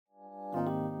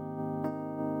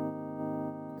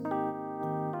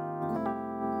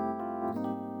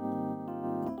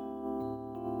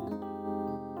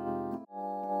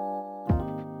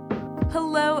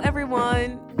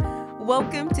everyone.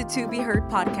 Welcome to Be Heard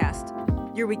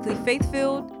podcast, your weekly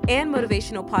faith-filled and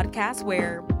motivational podcast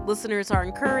where listeners are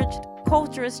encouraged,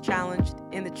 culture is challenged,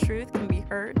 and the truth can be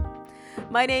heard.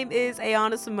 My name is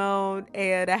Ayana Simone,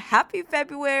 and a happy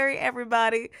February,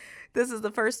 everybody. This is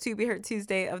the first To Be Heard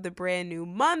Tuesday of the brand new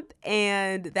month,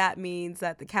 and that means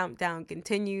that the countdown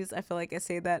continues. I feel like I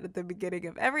say that at the beginning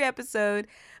of every episode,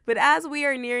 but as we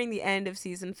are nearing the end of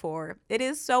season 4, it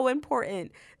is so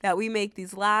important that we make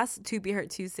these last To Be Heard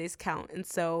Tuesdays count. And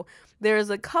so there's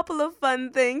a couple of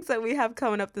fun things that we have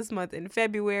coming up this month in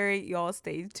February. Y'all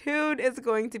stay tuned. It's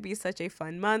going to be such a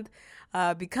fun month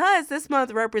because this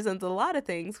month represents a lot of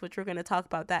things, which we're going to talk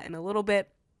about that in a little bit.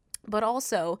 But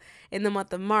also in the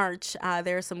month of March,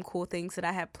 there are some cool things that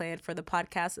I have planned for the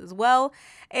podcast as well.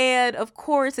 And of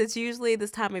course, it's usually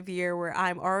this time of year where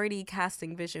I'm already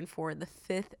casting vision for the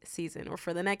 5th season or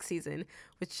for the next season,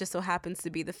 which just so happens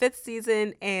to be the 5th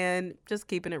season. And just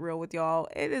keeping it real with y'all,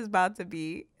 it's about to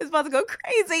go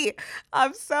crazy.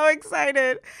 I'm so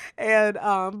excited. And,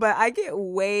 but I get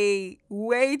way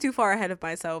too far ahead of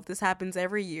myself. This happens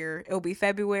every year. It'll be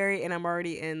February and I'm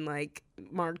already in like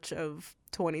March of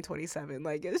 2027.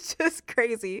 Like, it's just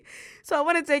crazy. So I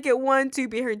want to take it one To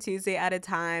Be Heard Tuesday at a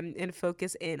time and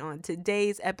focus in on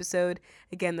today's episode.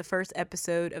 Again, the first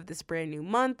episode of this brand new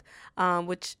month,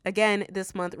 which again,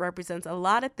 this month represents a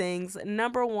lot of things.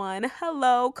 Number one,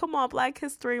 hello, come on, Black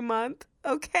History Month.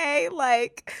 Okay,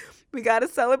 like we got to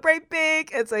celebrate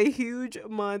big. It's a huge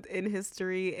month in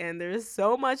history and there's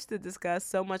so much to discuss,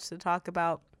 so much to talk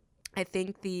about. I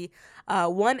think the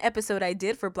one episode I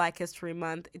did for Black History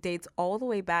Month dates all the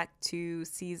way back to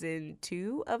season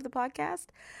 2 of the podcast.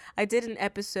 I did an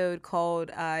episode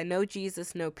called No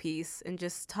Jesus, No Peace, and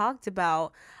just talked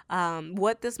about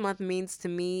what this month means to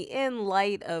me in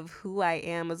light of who I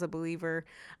am as a believer.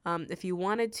 If you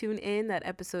want to tune in, that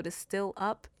episode is still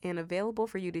up and available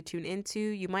for you to tune into.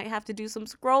 You might have to do some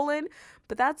scrolling,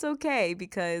 but that's okay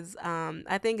because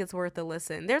I think it's worth a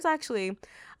listen. There's actually...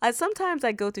 sometimes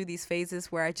I go through these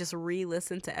phases where I just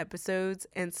re-listen to episodes.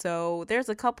 And so there's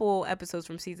a couple episodes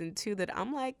from season 2 that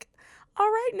I'm like, all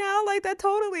right now, like that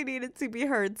totally needed to be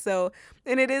heard. So,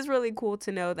 and it is really cool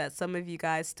to know that some of you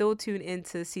guys still tune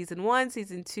into season 1,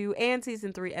 season 2, and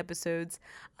season 3 episodes.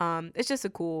 It's just a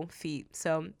cool feat.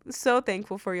 So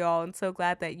thankful for y'all and so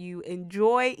glad that you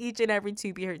enjoy each and every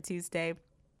To Be Heard Tuesday.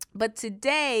 But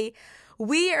today,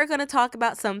 we are going to talk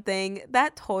about something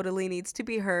that totally needs to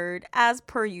be heard as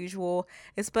per usual,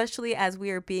 especially as we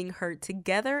are being heard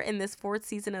together in this 4th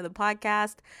season of the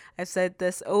podcast. I've said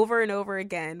this over and over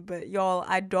again, but y'all,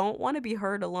 I don't want to be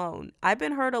heard alone. I've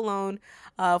been heard alone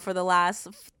for the last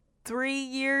 3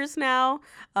 years now,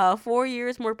 4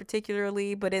 years more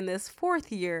particularly, but in this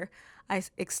 4th year, I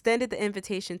extended the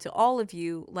invitation to all of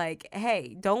you, like,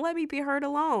 hey, don't let me be heard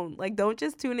alone. Like, don't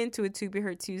just tune into a To Be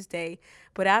Heard Tuesday,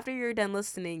 but after you're done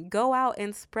listening, go out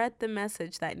and spread the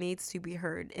message that needs to be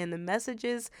heard. And the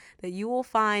messages that you will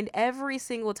find every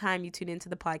single time you tune into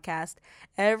the podcast,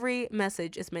 every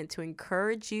message is meant to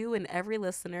encourage you and every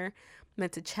listener,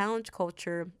 meant to challenge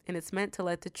culture, and it's meant to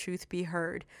let the truth be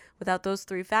heard. Without those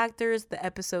 3 factors, the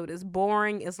episode is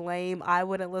boring, is lame. I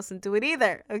wouldn't listen to it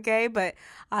either, okay? But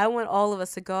I want all of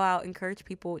us to go out, encourage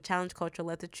people, challenge culture,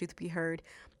 let the truth be heard.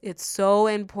 It's so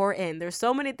important. There's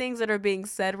so many things that are being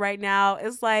said right now.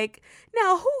 It's like,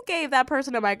 now who gave that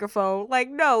person a microphone? Like,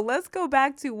 no, let's go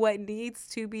back to what needs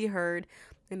to be heard.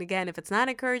 And again, if it's not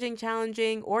encouraging,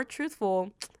 challenging, or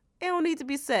truthful, it don't need to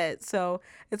be said. So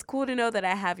it's cool to know that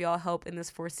I have y'all help in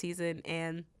this 4th season.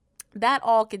 And that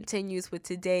all continues with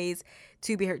today's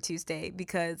To Be Heard Tuesday,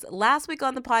 because last week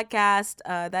on the podcast,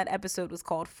 that episode was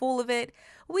called Full of It.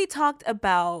 We talked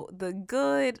about the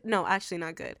good, no, actually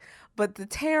not good, but the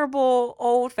terrible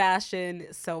old-fashioned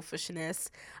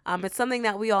selfishness. It's something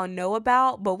that we all know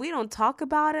about, but we don't talk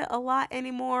about it a lot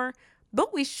anymore.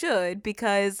 But we should,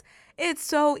 because it's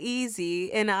so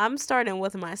easy, and I'm starting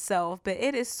with myself, but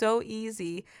it is so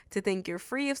easy to think you're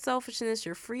free of selfishness,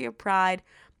 you're free of pride.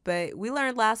 But we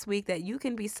learned last week that you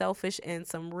can be selfish in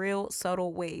some real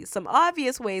subtle ways, some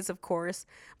obvious ways, of course,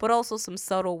 but also some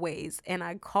subtle ways. And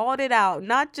I called it out,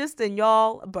 not just in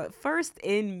y'all, but first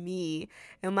in me.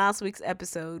 In last week's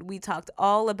episode, we talked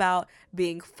all about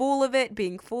being full of it,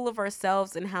 being full of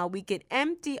ourselves, and how we could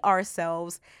empty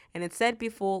ourselves and instead be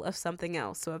full of something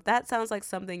else. So if that sounds like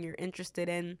something you're interested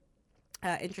in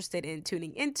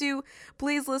tuning into,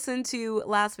 please listen to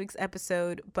last week's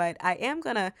episode. But I am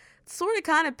gonna sort of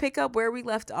kind of pick up where we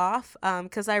left off,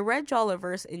 because I read y'all a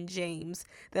verse in James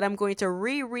that I'm going to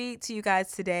reread to you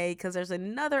guys today, because there's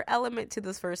another element to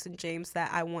this verse in James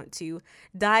that I want to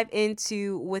dive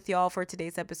into with y'all for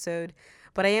today's episode.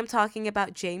 but I am talking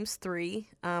about James 3.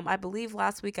 I believe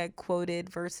last week I quoted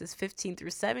verses 15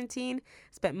 through 17,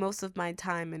 spent most of my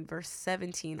time in verse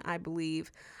 17, I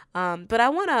believe. But I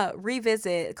want to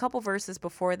revisit a couple verses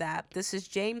before that. This is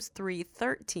James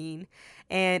 3:13,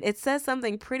 and it says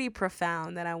something pretty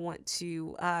profound that I want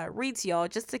to read to y'all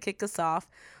just to kick us off.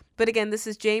 But again, this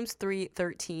is James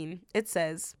 3:13. It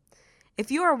says,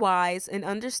 "If you are wise and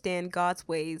understand God's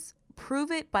ways,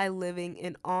 prove it by living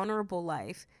an honorable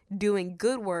life, doing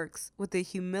good works with the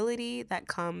humility that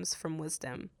comes from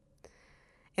wisdom."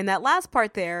 And that last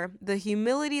part there, the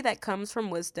humility that comes from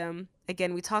wisdom,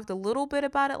 again, we talked a little bit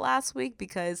about it last week,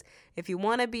 because if you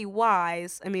want to be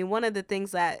wise, I mean, one of the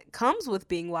things that comes with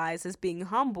being wise is being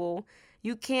humble.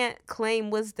 You can't claim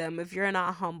wisdom if you're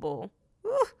not humble.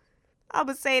 Whew, I'm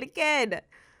going to say it again.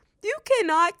 You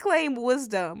cannot claim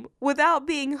wisdom without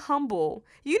being humble.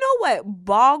 You know what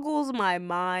boggles my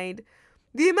mind?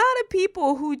 The amount of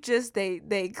people who just,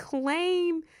 they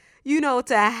claim,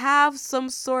 to have some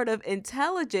sort of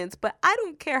intelligence, but I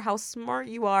don't care how smart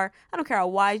you are. I don't care how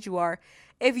wise you are.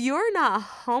 If you're not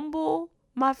humble,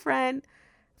 my friend,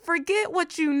 forget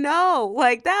what you know.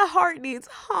 Like, that heart needs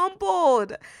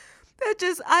humbled.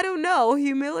 I don't know.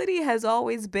 Humility has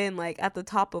always been like at the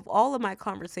top of all of my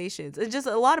conversations and just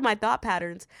a lot of my thought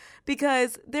patterns,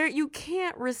 because you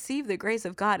can't receive the grace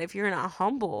of God if you're not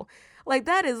humble. Like,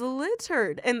 that is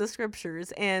littered in the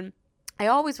scriptures. And I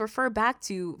always refer back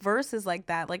to verses like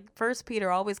that. Like 1 Peter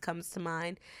always comes to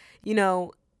mind,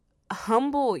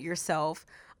 humble yourself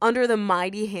under the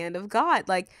mighty hand of God.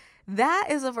 Like, that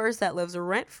is a verse that lives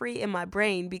rent free in my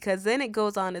brain, because then it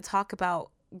goes on to talk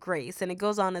about grace, and it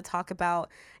goes on to talk about,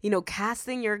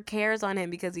 casting your cares on him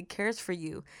because he cares for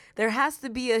you. There has to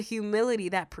be a humility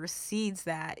that precedes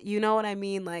that. You know what I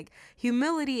mean? Like,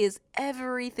 humility is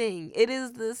everything. It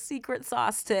is the secret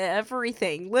sauce to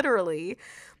everything, literally,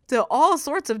 to all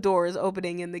sorts of doors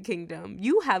opening in the kingdom.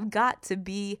 You have got to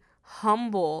be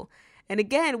humble. And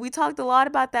again, we talked a lot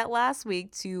about that last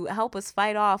week to help us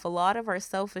fight off a lot of our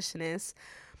selfishness.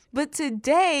 But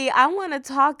today I want to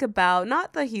talk about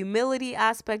not the humility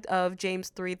aspect of James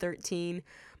 3:13,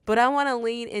 but I want to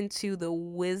lean into the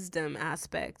wisdom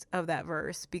aspect of that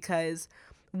verse, because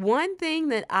one thing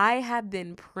that I have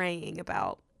been praying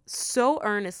about so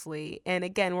earnestly, and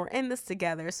again, we're in this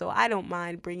together, so I don't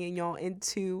mind bringing y'all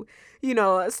into,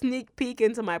 a sneak peek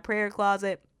into my prayer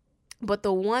closet. But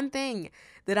the one thing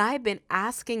that I've been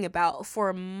asking about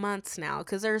for months now,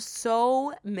 because there's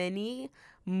so many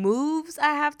moves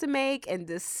I have to make and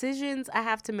decisions I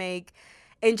have to make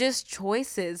and just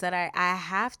choices that I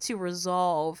have to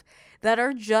resolve that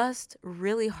are just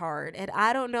really hard. And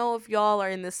I don't know if y'all are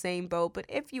in the same boat, but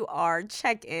if you are,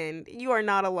 check in. You are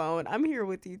not alone. I'm here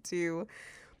with you too.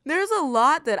 There's a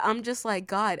lot that I'm just like,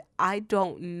 God, I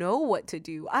don't know what to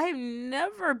do. I have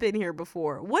never been here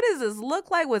before. What does this look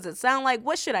like? What does it sound like?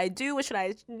 What should I do? What should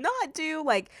I not do?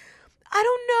 Like, I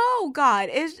don't know, God.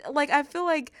 It's like, I feel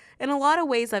like in a lot of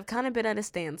ways I've kind of been at a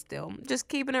standstill, just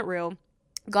keeping it real.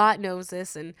 God knows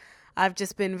this, and I've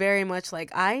just been very much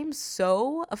like, I'm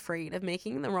so afraid of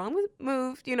making the wrong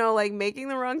move, like making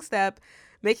the wrong step,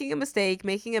 making a mistake,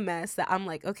 making a mess, that I'm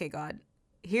like, okay, God,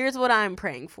 here's what I'm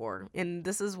praying for. And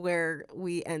this is where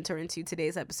we enter into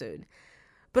today's episode.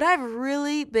 But I've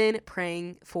really been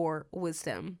praying for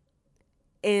wisdom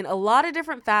in a lot of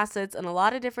different facets and a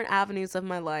lot of different avenues of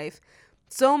my life.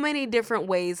 So many different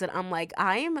ways that I'm like,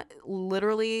 I am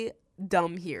literally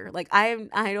dumb here. Like, I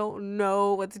don't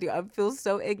know what to do. I feel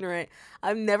so ignorant.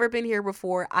 I've never been here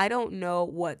before. I don't know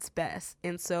what's best.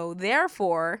 And so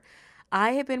therefore,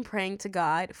 I have been praying to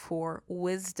God for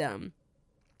wisdom.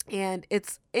 And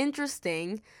it's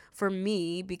interesting for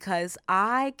me because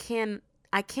I can't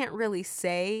really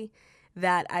say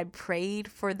that I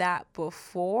prayed for that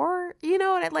before,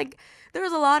 like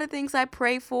there's a lot of things I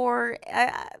pray for.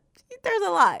 There's a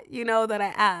lot, that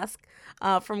I ask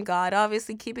from God,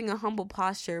 obviously keeping a humble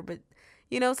posture. But,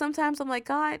 sometimes I'm like,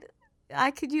 God,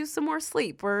 I could use some more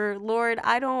sleep, or Lord,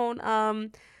 I don't,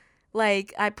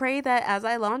 I pray that as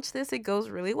I launch this, it goes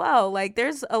really well. Like,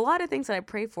 there's a lot of things that I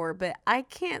pray for, but I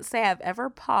can't say I've ever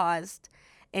paused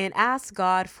and asked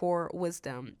God for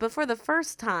wisdom. But for the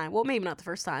first time, well, maybe not the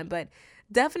first time, but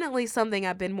definitely something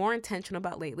I've been more intentional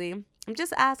about lately, I'm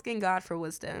just asking God for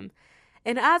wisdom.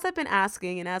 And as I've been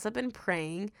asking and as I've been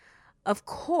praying, of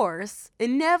course,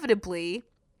 inevitably,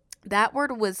 that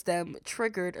word wisdom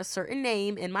triggered a certain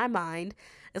name in my mind.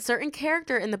 a certain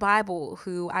character in the Bible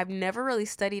who I've never really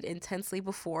studied intensely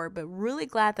before, but really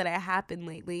glad that I have been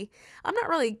lately. I'm not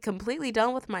really completely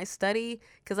done with my study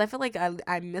because I feel like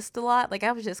I missed a lot. Like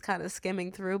I was just kind of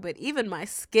skimming through, but even my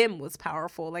skim was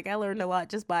powerful. Like I learned a lot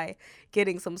just by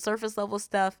getting some surface level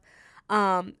stuff.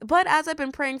 But as I've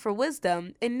been praying for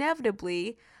wisdom,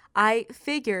 inevitably, I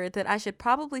figured that I should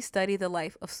probably study the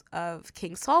life of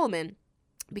King Solomon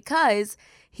because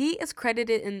he is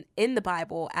credited in the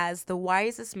Bible as the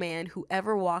wisest man who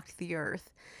ever walked the earth.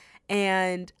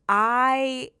 And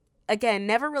I, again,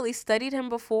 never really studied him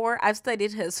before. I've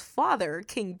studied his father,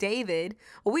 King David.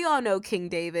 Well, we all know King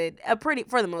David,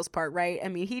 for the most part, right? I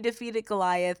mean, he defeated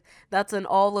Goliath. That's in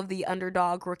all of the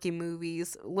underdog rookie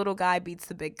movies. Little guy beats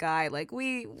the big guy. Like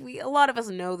a lot of us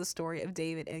know the story of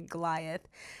David and Goliath.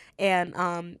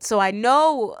 And so I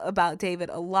know about David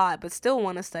a lot, but still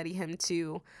want to study him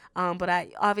too. But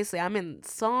I'm in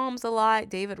Psalms a lot.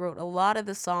 David wrote a lot of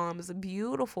the Psalms,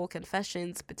 beautiful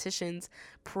confessions, petitions,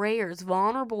 prayers,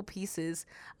 vulnerable pieces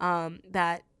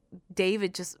that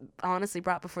David just honestly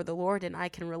brought before the Lord, and I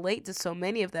can relate to so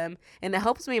many of them. And it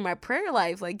helps me in my prayer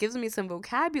life, like gives me some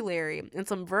vocabulary and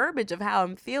some verbiage of how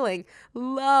I'm feeling.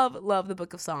 Love the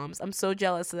book of Psalms. I'm so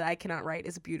jealous that I cannot write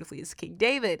as beautifully as King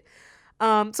David.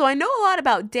 So I know a lot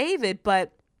about David,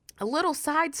 but a little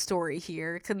side story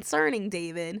here concerning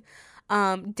David.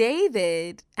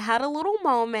 David had a little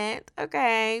moment.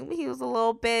 Okay. He was a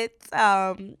little bit,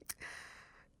 out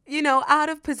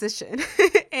of position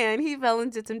and he fell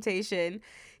into temptation.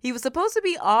 He was supposed to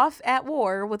be off at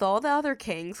war with all the other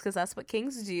kings because that's what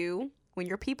kings do. When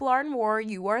your people are in war,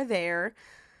 you are there.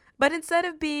 But instead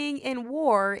of being in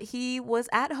war, he was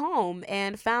at home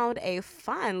and found a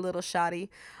fine little shawty,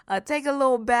 take a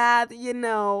little bath,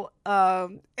 and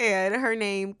her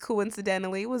name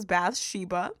coincidentally was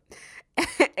Bathsheba.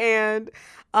 And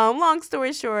long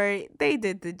story short, they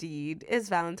did the deed. It's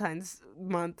Valentine's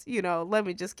month, let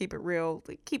me just keep it real,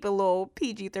 keep it a little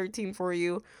PG-13 for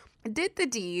you. Did the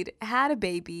deed, had a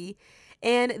baby,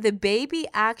 and the baby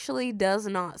actually does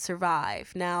not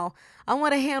survive. Now, I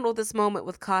want to handle this moment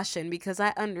with caution because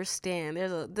I understand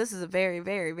this is a very,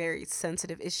 very, very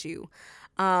sensitive issue.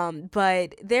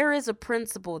 But there is a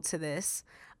principle to this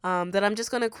that I'm just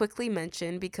going to quickly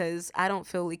mention because I don't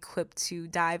feel equipped to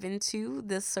dive into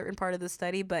this certain part of the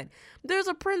study. But there's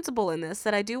a principle in this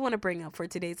that I do want to bring up for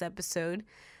today's episode.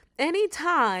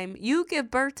 Anytime you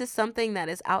give birth to something that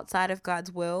is outside of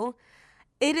God's will,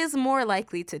 it is more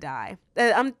likely to die.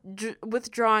 I'm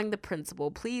withdrawing the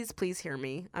principle. Please hear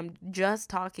me. I'm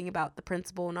just talking about the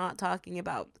principle, not talking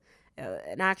about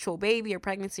an actual baby or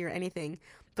pregnancy or anything.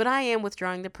 But I am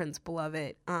withdrawing the principle of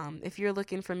it. If you're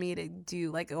looking for me to do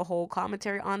like a whole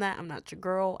commentary on that, I'm not your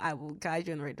girl. I will guide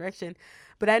you in the right direction.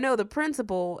 But I know the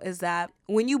principle is that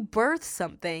when you birth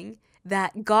something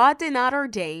that God did not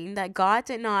ordain, that God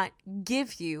did not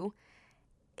give you,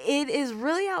 it is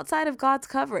really outside of God's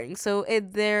covering. So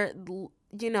there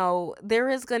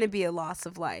is going to be a loss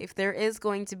of life. There is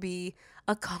going to be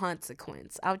a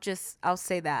consequence. I'll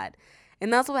say that.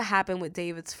 And that's what happened with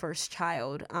David's first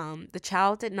child. The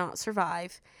child did not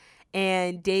survive.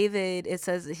 And David, it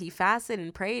says that he fasted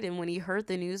and prayed. And when he heard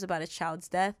the news about his child's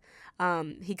death,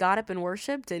 he got up and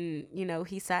worshiped, and,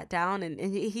 he sat down and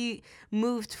he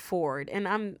moved forward. And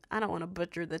I don't want to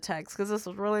butcher the text because this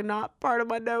was really not part of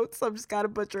my notes. So I'm just kind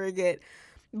of butchering it.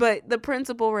 But the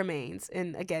principle remains.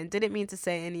 And again, didn't mean to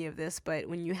say any of this, but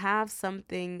when you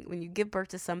give birth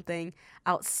to something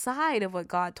outside of what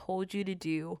God told you to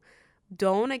do,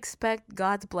 don't expect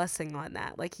God's blessing on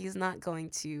that. Like he's not going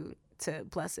to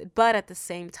bless it. But at the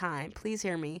same time, please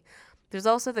hear me. There's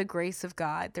also the grace of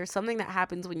God. There's something that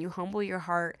happens when you humble your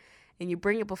heart and you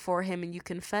bring it before him and you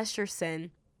confess your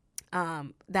sin,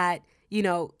 that,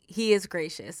 he is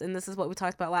gracious. And this is what we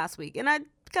talked about last week. And I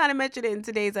kind of mentioned it in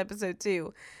today's episode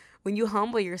too. When you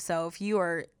humble yourself, you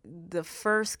are the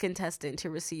first contestant to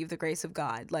receive the grace of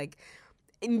God.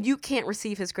 And you can't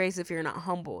receive his grace if you're not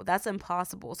humble. That's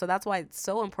impossible. So that's why it's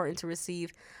so important to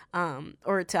receive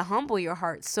or to humble your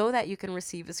heart so that you can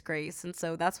receive his grace. And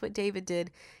so that's what David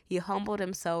did. He humbled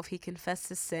himself. He confessed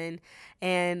his sin.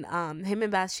 And him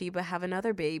and Bathsheba have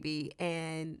another baby.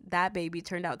 And that baby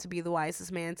turned out to be the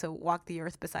wisest man to walk the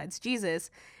earth besides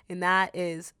Jesus. And that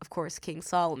is, of course, King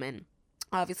Solomon.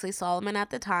 Obviously, Solomon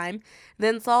at the time.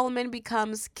 Then Solomon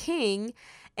becomes king.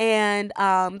 And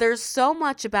there's so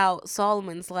much about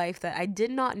Solomon's life that I did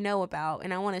not know about,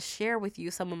 and I want to share with you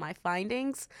some of my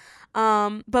findings.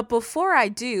 But before I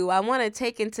do, I want to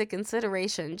take into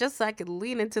consideration, just so I could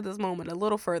lean into this moment a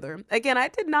little further. Again, I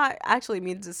did not actually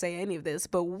mean to say any of this,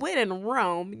 but when in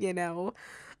Rome,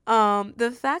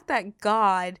 the fact that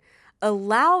God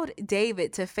allowed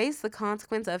David to face the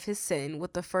consequence of his sin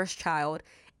with the first child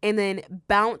and then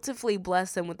bountifully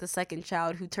bless him with the second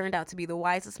child who turned out to be the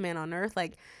wisest man on earth.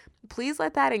 Like, please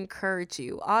let that encourage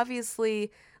you.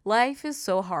 Obviously, life is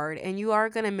so hard and you are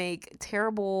going to make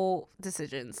terrible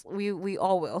decisions. We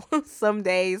all will.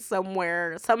 Someday,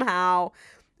 somewhere, somehow.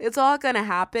 It's all going to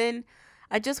happen.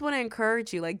 I just want to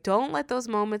encourage you, like, don't let those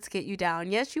moments get you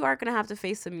down. Yes, you are going to have to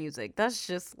face some music. That's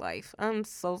just life. I'm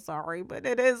so sorry, but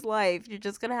it is life. You're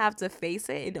just going to have to face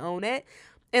it and own it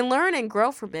and learn and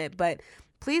grow from it. But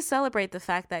please celebrate the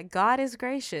fact that God is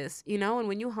gracious, and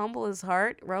when you humble his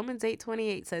heart, Romans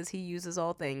 8:28 says he uses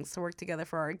all things to work together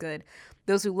for our good.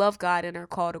 Those who love God and are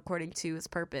called according to his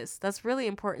purpose. That's really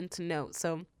important to note.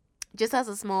 So just as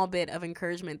a small bit of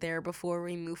encouragement there before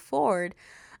we move forward.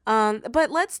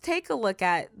 But let's take a look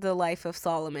at the life of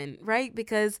Solomon, right?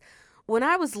 Because when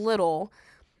I was little,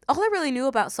 all I really knew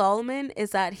about Solomon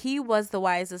is that he was the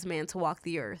wisest man to walk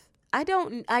the earth.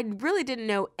 I really didn't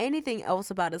know anything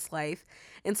else about his life.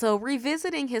 And so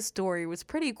revisiting his story was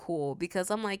pretty cool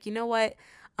because I'm like, you know what?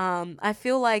 I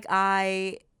feel like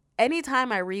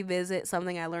anytime I revisit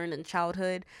something I learned in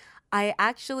childhood, I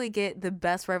actually get the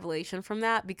best revelation from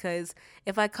that, because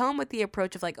if I come with the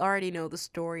approach of like, I already know the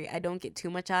story, I don't get too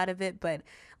much out of it. But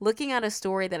looking at a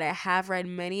story that I have read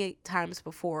many times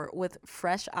before with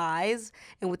fresh eyes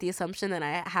and with the assumption that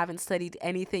I haven't studied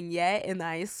anything yet and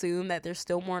I assume that there's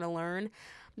still more to learn,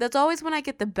 that's always when I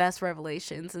get the best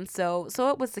revelations. And so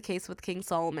it was the case with King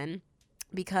Solomon.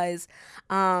 Because,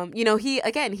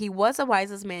 he was the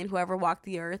wisest man who ever walked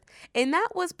the earth. And that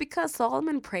was because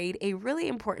Solomon prayed a really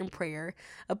important prayer,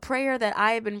 a prayer that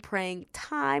I have been praying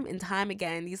time and time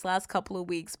again these last couple of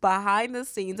weeks behind the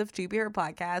scenes of To Be Heard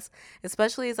podcast,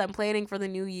 especially as I'm planning for the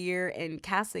new year and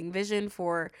casting vision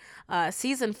for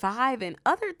season 5 and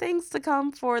other things to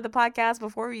come for the podcast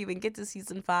before we even get to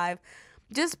season 5.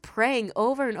 Just praying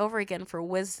over and over again for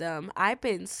wisdom. I've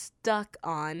been stuck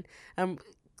on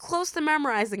close to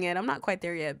memorizing it. I'm not quite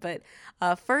there yet, but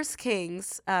 1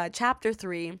 Kings chapter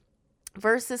 3,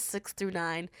 verses 6 through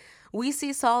 9, we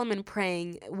see Solomon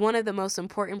praying one of the most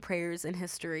important prayers in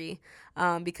history,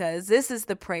 because this is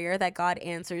the prayer that God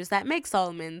answers that makes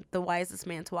Solomon the wisest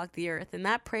man to walk the earth. And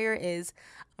that prayer is,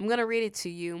 I'm going to read it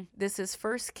to you. This is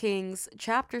 1 Kings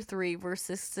chapter 3,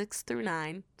 verses 6 through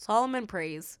 9. Solomon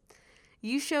prays,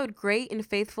 "You showed great and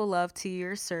faithful love to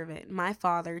your servant, my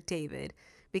father David,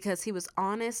 because he was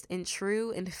honest and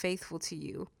true and faithful to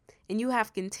you. And you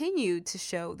have continued to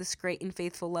show this great and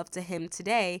faithful love to him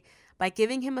today by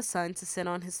giving him a son to sit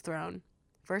on his throne."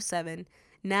 Verse 7,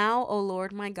 "Now, O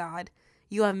Lord my God,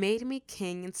 you have made me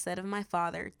king instead of my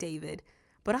father, David.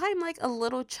 But I am like a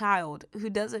little child who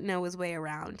doesn't know his way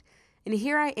around. And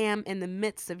here I am in the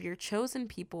midst of your chosen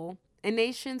people, a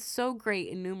nation so great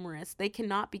and numerous they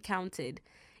cannot be counted.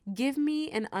 Give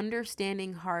me an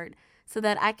understanding heart so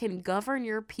that I can govern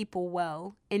your people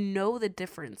well and know the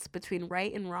difference between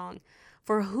right and wrong.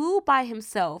 For who by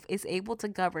himself is able to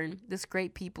govern this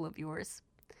great people of yours?"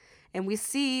 And we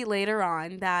see later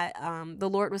on that the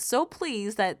Lord was so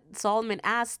pleased that Solomon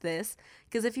asked this,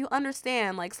 because if you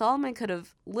understand, like, Solomon could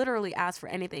have literally asked for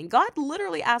anything. God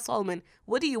literally asked Solomon,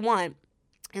 "What do you want?"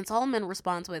 And Solomon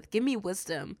responds with, "Give me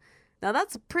wisdom." Now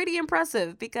that's pretty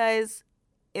impressive, because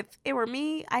if it were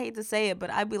me, I hate to say it, but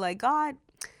I'd be like, "God,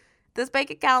 this bank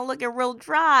account looking real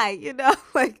dry,"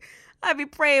 like I'd be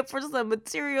praying for some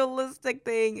materialistic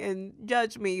thing and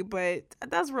judge me, but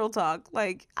that's real talk.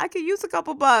 Like, I could use a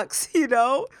couple bucks,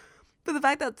 But the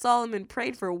fact that Solomon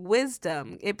prayed for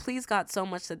wisdom, it pleased God so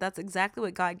much that that's exactly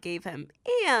what God gave him,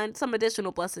 and some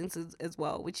additional blessings as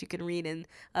well, which you can read in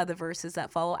the verses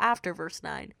that follow after verse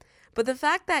 9. But the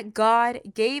fact that God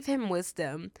gave him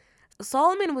wisdom,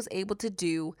 Solomon was able to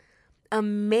do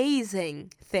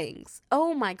amazing things.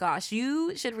 Oh my gosh,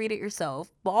 you should read it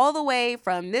yourself. All the way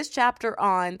from this chapter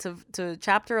on to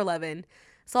chapter 11,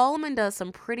 Solomon does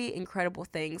some pretty incredible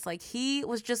things. Like, he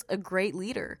was just a great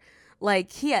leader.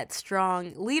 Like, he had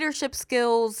strong leadership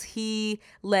skills. He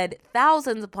led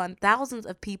thousands upon thousands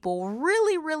of people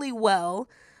really, really well.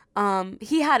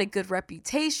 He had a good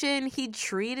reputation. He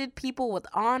treated people with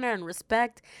honor and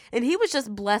respect, and he was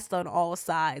just blessed on all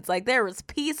sides. Like, there was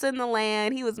peace in the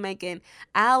land. He was making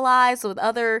allies with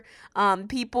other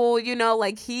people,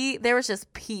 there was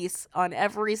just peace on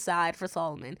every side for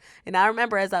Solomon. And I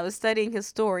remember as I was studying his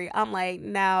story, I'm like,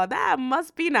 now that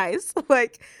must be nice.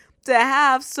 Like, to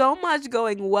have so much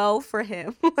going well for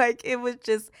him. Like, it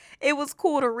was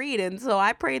cool to read. And so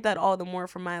I prayed that all the more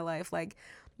for my life. Like,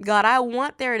 God, I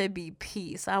want there to be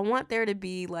peace. I want there to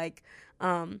be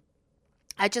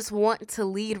I just want to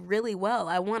lead really well.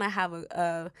 I want to have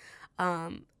a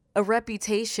a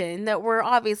reputation that we're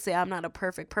obviously, I'm not a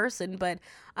perfect person, but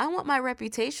I want my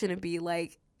reputation to be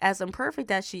like, as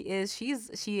imperfect as she is,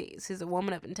 she's a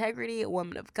woman of integrity, a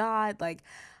woman of God.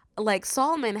 Like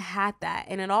Solomon had that,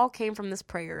 and it all came from this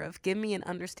prayer of give me an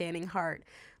understanding heart.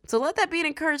 So let that be an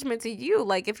encouragement to you.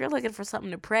 Like if you're looking for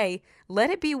something to pray, let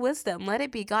it be wisdom. Let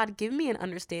it be, God, give me an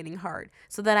understanding heart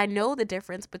so that I know the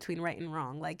difference between right and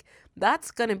wrong. Like that's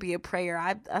going to be a prayer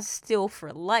I still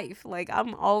for life. Like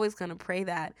I'm always going to pray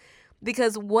that,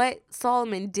 because what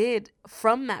Solomon did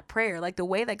from that prayer, like the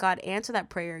way that God answered that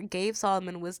prayer, gave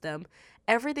Solomon wisdom.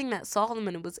 Everything that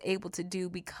Solomon was able to do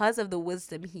because of the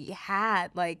wisdom he had,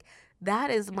 like that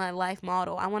is my life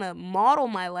model. I want to model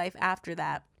my life after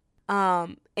that.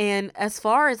 And as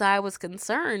far as I was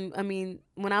concerned, I mean,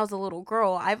 when I was a little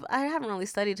girl, I haven't really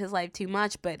studied his life too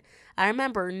much, but I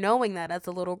remember knowing that as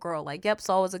a little girl, like, yep,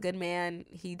 Saul was a good man.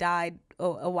 He died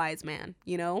a wise man,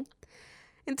 you know,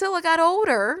 until I got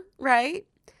older, right?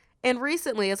 And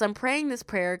recently, as I'm praying this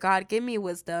prayer, God, give me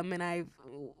wisdom, and I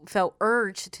felt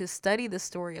urged to study the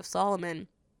story of Solomon,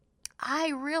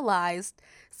 I realized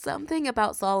something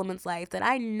about Solomon's life that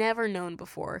I never known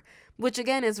before, which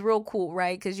again is real cool,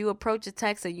 right? Because you approach a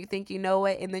text and you think you know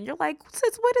it, and then you're like,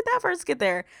 since when did that verse get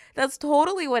there? That's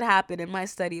totally what happened in my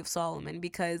study of Solomon,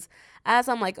 because as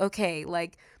I'm like, okay,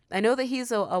 like I know that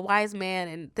he's a wise man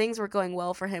and things were going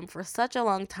well for him for such a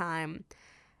long time.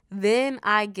 Then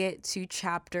I get to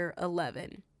chapter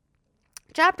 11.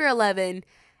 Chapter 11,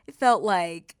 it felt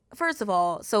like, first of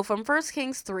all, so from 1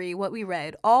 Kings 3, what we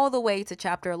read, all the way to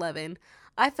chapter 11,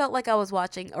 I felt like I was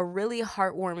watching a really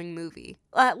heartwarming movie.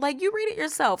 Like you read it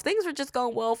yourself. Things were just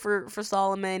going well for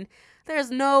Solomon.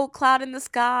 There's no cloud in the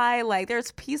sky. Like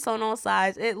there's peace on all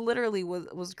sides. It literally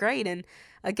was great. And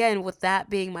again, with that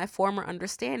being my former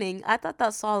understanding, I thought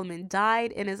that Solomon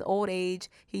died in his old age.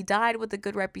 He died with a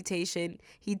good reputation.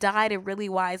 He died a really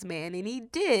wise man, and he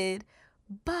did.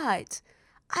 But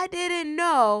I didn't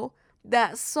know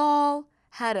that Saul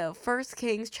had a 1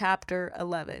 Kings chapter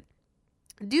 11.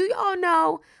 Do y'all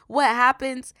know what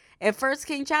happens in 1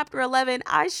 Kings chapter 11?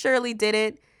 I surely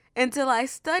didn't until I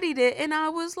studied it, and I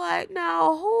was like,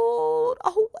 now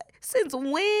since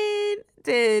when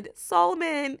did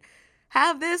Solomon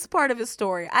have this part of his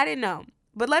story? I didn't know.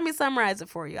 But let me summarize it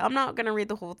for you. I'm not going to read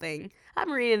the whole thing.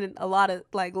 I'm reading a lot of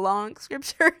like long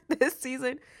scripture this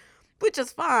season, which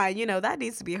is fine. You know, that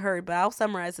needs to be heard, but I'll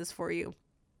summarize this for you.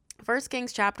 1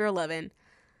 Kings chapter 11.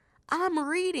 I'm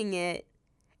reading it,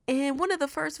 and one of the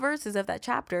first verses of that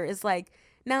chapter is like,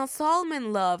 now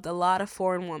Solomon loved a lot of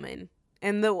foreign women.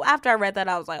 And after I read that,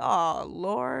 I was like, oh,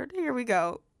 Lord, here we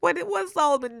go. What did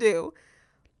Solomon do?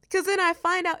 Because then I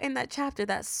find out in that chapter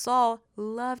that Saul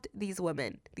loved these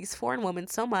women, these foreign women,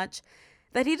 so much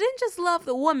that he didn't just love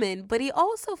the woman, but he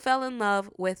also fell in love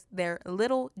with their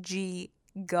little g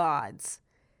gods.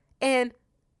 And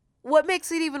what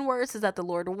makes it even worse is that the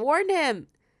Lord warned him,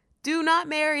 do not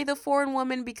marry the foreign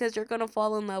woman because you're going to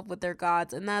fall in love with their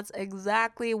gods. And that's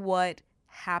exactly what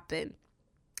happened.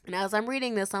 And as I'm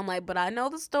reading this, I'm like, but I know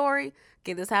the story.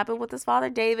 Okay, this happened with his father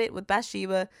David, with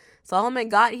Bathsheba. Solomon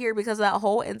got here because of that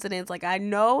whole incident. It's like, I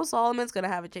know Solomon's going to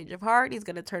have a change of heart. He's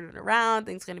going to turn it around.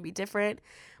 Things going to be different.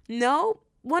 No,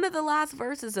 one of the last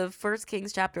verses of 1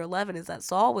 Kings chapter 11 is that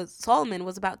Solomon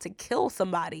was about to kill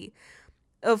somebody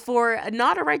for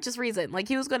not a righteous reason. Like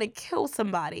he was going to kill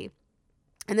somebody.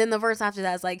 And then the verse after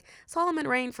that is like, Solomon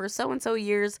reigned for so-and-so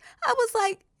years. I was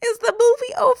like, is the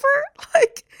movie over?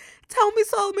 Like, tell me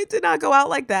Solomon did not go out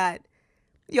like that.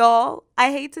 Y'all,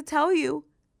 I hate to tell you,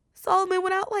 Solomon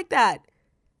went out like that.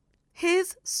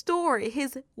 His story,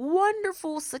 his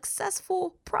wonderful,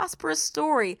 successful, prosperous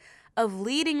story of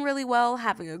leading really well,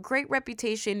 having a great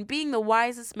reputation, being the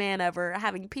wisest man ever,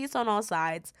 having peace on all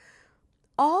sides,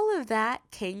 all of that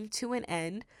came to an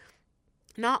end.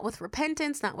 Not with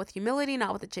repentance, not with humility,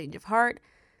 not with a change of heart.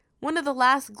 One of the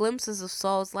last glimpses of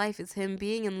Saul's life is him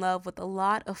being in love with a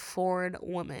lot of foreign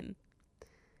women.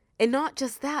 And not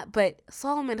just that, but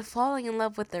Solomon falling in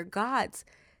love with their gods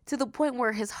to the point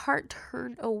where his heart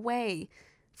turned away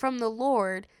from the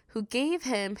Lord who gave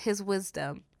him his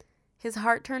wisdom. His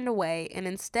heart turned away, and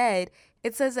instead,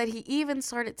 it says that he even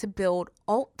started to build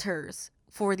altars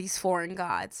for these foreign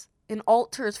gods and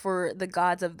altars for the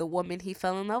gods of the woman he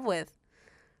fell in love with.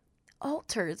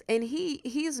 Altars, and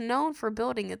he's known for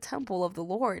building a temple of the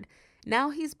Lord.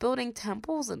 Now he's building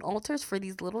temples and altars for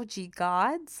these little g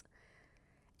gods.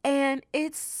 And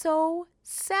it's so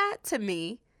sad to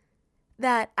me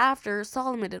that after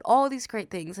Solomon did all these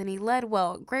great things and he led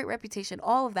well, great reputation,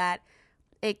 all of that,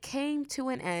 it came to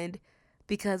an end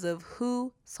because of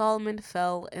who Solomon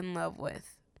fell in love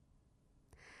with.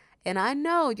 And I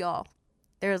know, y'all,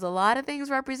 There's a lot of things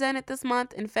represented this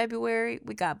month in February.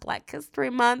 We got Black History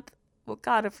Month,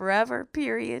 Wakanda Forever,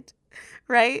 period,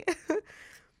 right?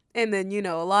 And then,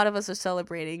 a lot of us are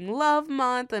celebrating Love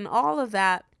Month and all of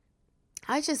that.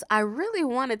 I really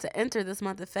wanted to enter this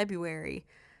month of February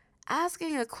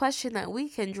asking a question that we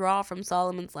can draw from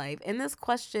Solomon's life. And this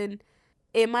question,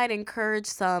 it might encourage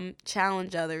some,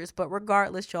 challenge others, but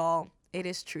regardless, y'all, it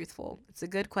is truthful. It's a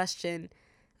good question.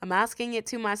 I'm asking it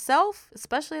to myself,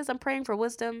 especially as I'm praying for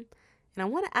wisdom. And I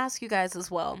want to ask you guys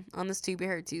as well on this To Be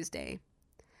Heard Tuesday.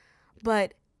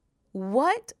 But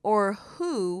what or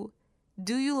who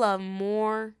do you love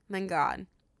more than God?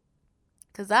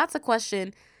 Because that's a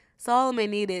question Solomon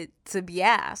needed to be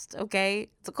asked, okay?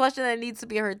 It's a question that needs to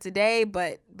be heard today,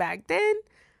 but back then,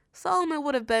 Solomon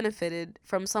would have benefited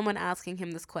from someone asking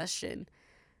him this question.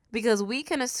 Because we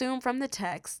can assume from the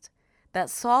text that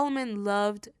Solomon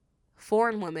loved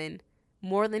foreign women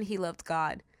more than he loved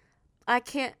God. I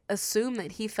can't assume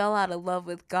that he fell out of love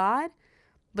with God,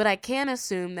 but I can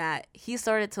assume that he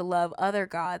started to love other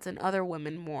gods and other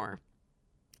women more.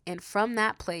 And from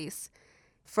that place,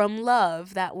 from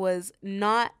love that was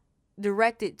not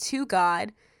directed to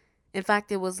God, in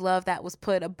fact, it was love that was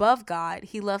put above God.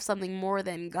 He loved something more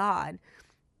than God.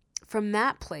 From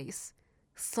that place,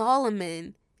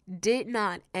 Solomon did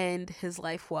not end his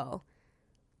life well.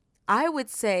 I would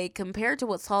say, compared to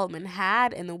what Solomon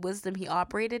had and the wisdom he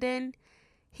operated in,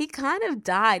 he kind of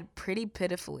died pretty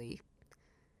pitifully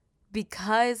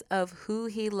because of who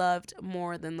he loved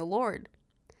more than the Lord.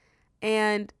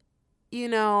 And,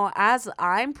 as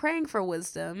I'm praying for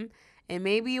wisdom, and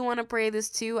maybe you want to pray this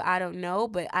too, I don't know,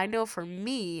 but I know for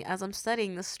me, as I'm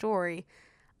studying the story,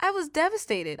 I was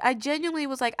devastated. I genuinely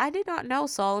was like, I did not know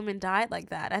Solomon died like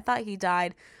that. I thought he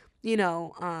died,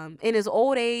 in his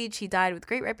old age. He died with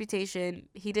great reputation.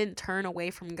 He didn't turn away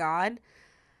from God.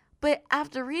 But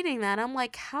after reading that, I'm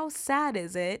like, how sad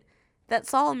is it that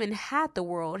Solomon had the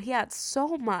world? He had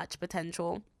so much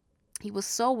potential. He was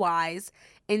so wise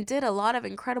and did a lot of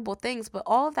incredible things, but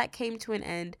all of that came to an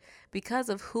end because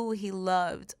of who he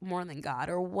loved more than God,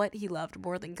 or what he loved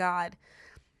more than God.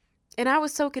 And I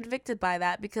was so convicted by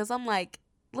that, because I'm like,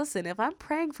 listen, if I'm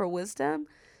praying for wisdom,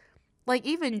 like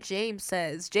even James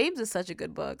says, James is such a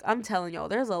good book. I'm telling y'all,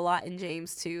 there's a lot in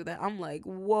James too that I'm like,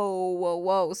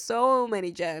 whoa, so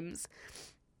many gems.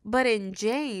 But in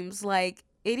James, like,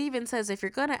 it even says if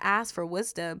you're going to ask for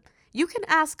wisdom, you can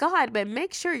ask God, but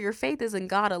make sure your faith is in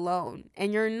God alone.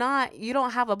 And you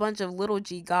don't have a bunch of little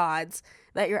g gods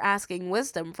that you're asking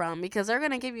wisdom from, because they're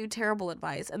going to give you terrible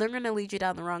advice and they're going to lead you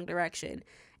down the wrong direction.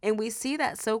 And we see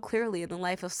that so clearly in the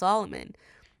life of Solomon.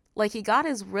 Like, he got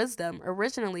his wisdom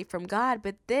originally from God,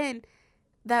 but then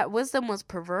that wisdom was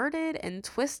perverted and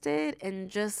twisted and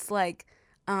just like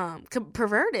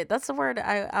perverted. That's the word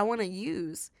I want to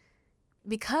use,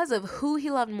 because of who he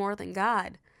loved more than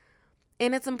God.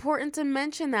 And it's important to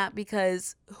mention that,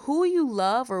 because who you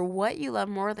love or what you love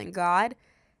more than God,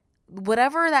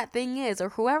 whatever that thing is or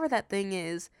whoever that thing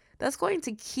is, that's going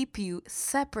to keep you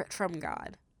separate from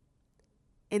God.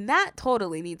 And that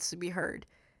totally needs to be heard.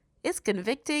 It's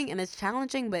convicting and it's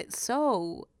challenging, but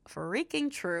so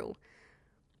freaking true,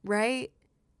 right?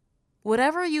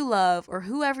 Whatever you love or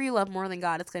whoever you love more than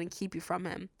God, it's going to keep you from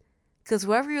him. Because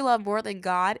whoever you love more than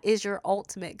God is your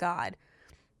ultimate God.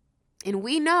 And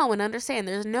we know and understand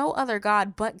there's no other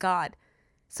God but God.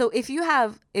 So if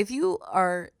you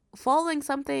are following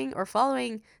something or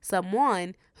following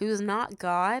someone who's not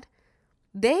God,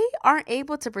 they aren't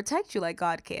able to protect you like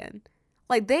God can.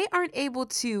 Like, they aren't able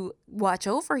to watch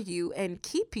over you and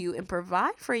keep you and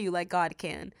provide for you like God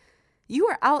can. You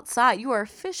are outside. You are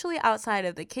officially outside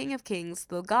of the King of Kings,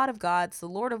 the God of Gods, the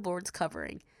Lord of Lords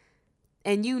covering.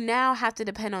 And you now have to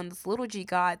depend on this little g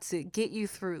God to get you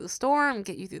through the storm,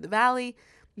 get you through the valley,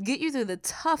 get you through the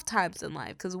tough times in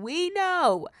life. Because we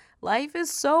know life is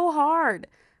so hard.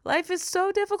 Life is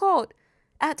so difficult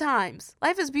at times.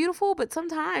 Life is beautiful, but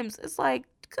sometimes it's like,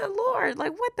 good Lord,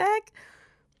 like, what the heck?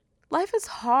 Life is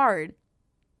hard.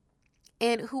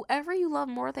 And whoever you love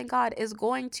more than God is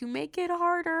going to make it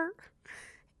harder.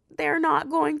 They're not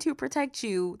going to protect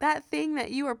you. That thing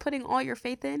that you are putting all your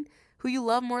faith in, who you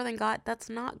love more than God, that's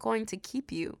not going to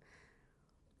keep you.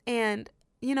 And,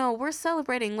 we're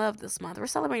celebrating love this month. We're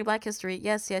celebrating Black History.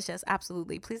 Yes,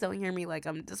 absolutely. Please don't hear me like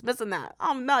I'm dismissing that.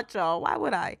 I'm not, y'all. Why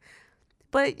would I?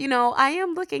 But, I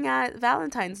am looking at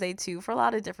Valentine's Day too, for a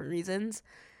lot of different reasons.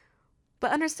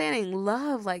 But understanding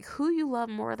love, like who you love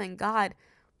more than God,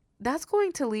 that's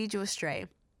going to lead you astray.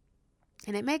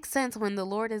 And it makes sense when the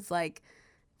Lord is like,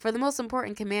 for the most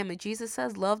important commandment, Jesus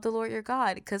says, love the Lord your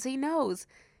God, because he knows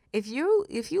If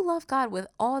you love God with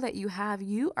all that you have,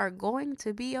 you are going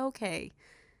to be okay.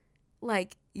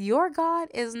 Like, your God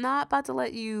is not about to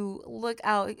let you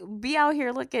be out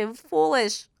here looking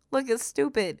foolish, looking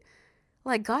stupid.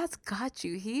 Like, God's got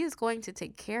you. He is going to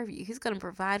take care of you. He's going to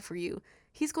provide for you.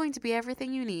 He's going to be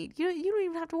everything you need. You don't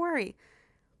even have to worry.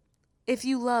 If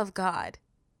you love God,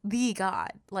 the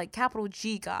God, like capital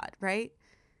G God, right?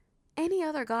 Any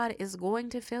other God is going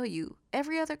to fail you.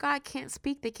 Every other God can't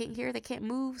speak. They can't hear. They can't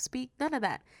move, speak. None of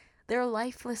that. They're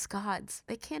lifeless gods.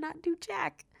 They cannot do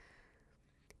jack.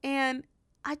 And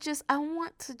I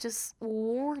want to just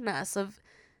warn us of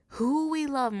who we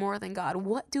love more than God.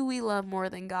 What do we love more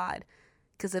than God?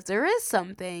 Because if there is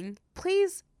something,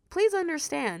 please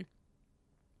understand.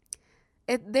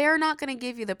 They're not going to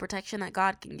give you the protection that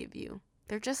God can give you.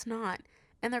 They're just not.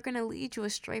 And they're going to lead you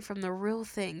astray from the real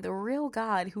thing, the real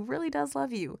God who really does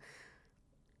love you.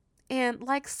 And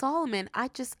like Solomon, I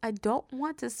don't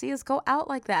want to see us go out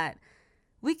like that.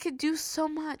 We could do so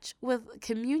much with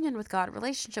communion with God,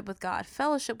 relationship with God,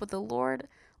 fellowship with the Lord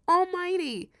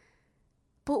Almighty.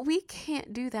 But we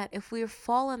can't do that if we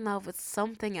fall in love with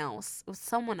something else, with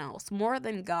someone else, more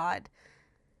than God.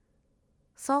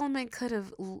 Solomon could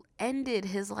have ended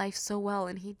his life so well,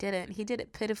 and he didn't. He did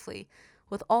it pitifully,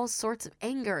 with all sorts of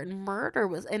anger, and murder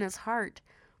was in his heart.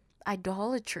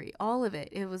 Idolatry, all of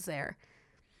it was there.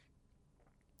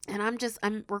 And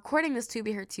I'm recording this To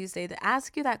Be Heard Tuesday to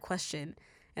ask you that question.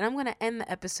 And I'm going to end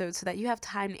the episode so that you have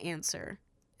time to answer.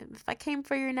 If I came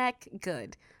for your neck,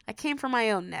 good. I came for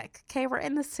my own neck. Okay, we're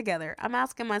in this together. I'm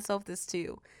asking myself this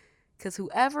too. Because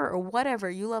whoever or whatever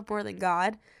you love more than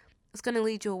God is going to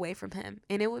lead you away from him.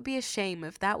 And it would be a shame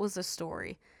if that was the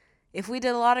story. If we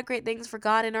did a lot of great things for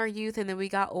God in our youth and then we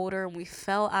got older and we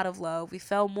fell out of love, we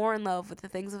fell more in love with the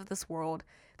things of this world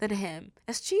than him.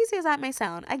 As cheesy as that may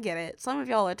sound, I get it. Some of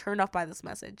y'all are turned off by this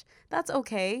message. That's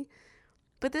okay.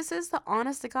 But this is the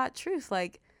honest to God truth.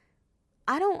 Like,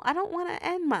 I don't want to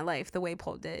end my life the way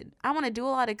Paul did. I want to do a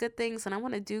lot of good things, and I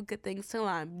want to do good things till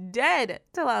I'm dead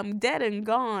and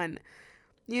gone.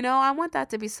 You know, I want that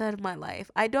to be said of my life.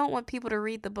 I don't want people to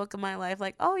read the book of my life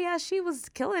like, oh yeah, she was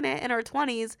killing it in her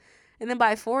 20s. And then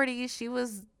by 40, she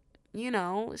was,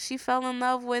 she fell in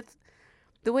love with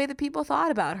the way the people thought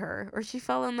about her. Or she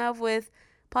fell in love with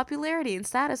popularity and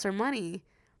status or money.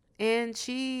 And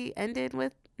she ended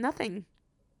with nothing.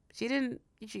 She didn't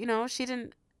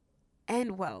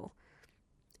end well.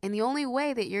 And the only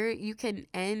way that you can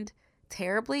end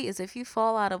terribly is if you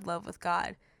fall out of love with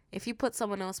God. If you put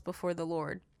someone else before the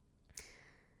Lord.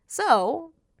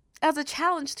 So, as a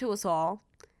challenge to us all,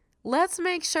 let's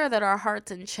make sure that our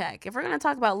heart's in check. If we're going to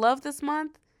talk about love this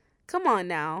month, come on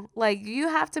now. Like, you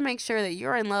have to make sure that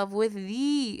you're in love with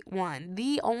the one,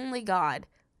 the only God.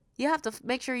 You have to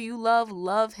make sure you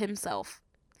love himself.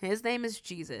 His name is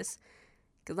Jesus.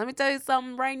 Because let me tell you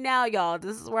something right now, y'all.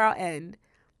 This is where I'll end.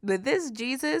 But this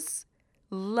Jesus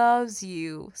loves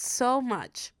you so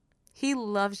much. He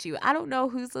loves you. I don't know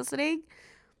who's listening,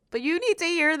 but you need to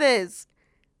hear this.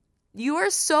 You are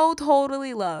so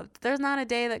totally loved. There's not a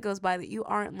day that goes by that you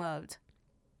aren't loved.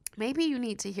 Maybe you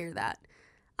need to hear that.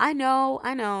 I know.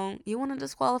 You want to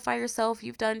disqualify yourself.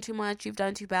 You've done too much. You've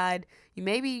done too bad.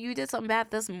 Maybe you did something bad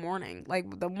this morning.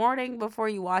 Like the morning before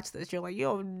you watch this, you're like, you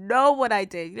don't know what I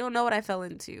did. You don't know what I fell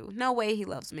into. No way he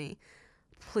loves me.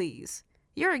 Please.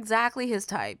 You're exactly his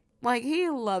type. Like, he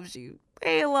loves you.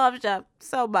 He loves you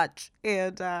so much.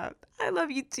 And I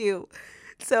love you too.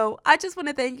 So I just want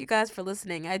to thank you guys for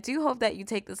listening. I do hope that you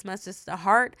take this message to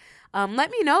heart.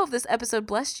 Let me know if this episode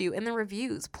blessed you in the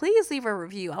reviews. Please leave a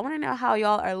review. I want to know how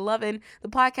y'all are loving the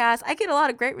podcast. I get a lot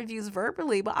of great reviews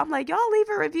verbally, but I'm like, y'all leave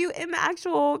a review in the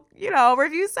actual,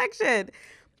 review section.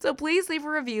 So please leave a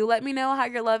review. Let me know how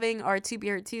you're loving our To Be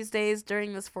Heard Tuesdays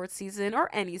during this 4th season, or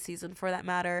any season for that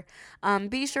matter.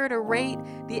 Be sure to rate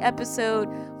the episode,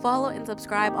 follow and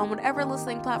subscribe on whatever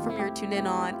listening platform you're tuned in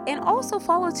on, and also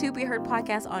follow To Be Heard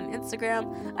Podcast on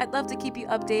Instagram. I'd love to keep you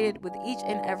updated with each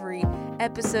and every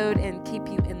episode and keep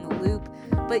you in the loop.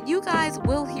 But you guys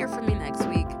will hear from me next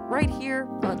week, right here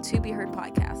on To Be Heard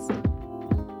Podcast.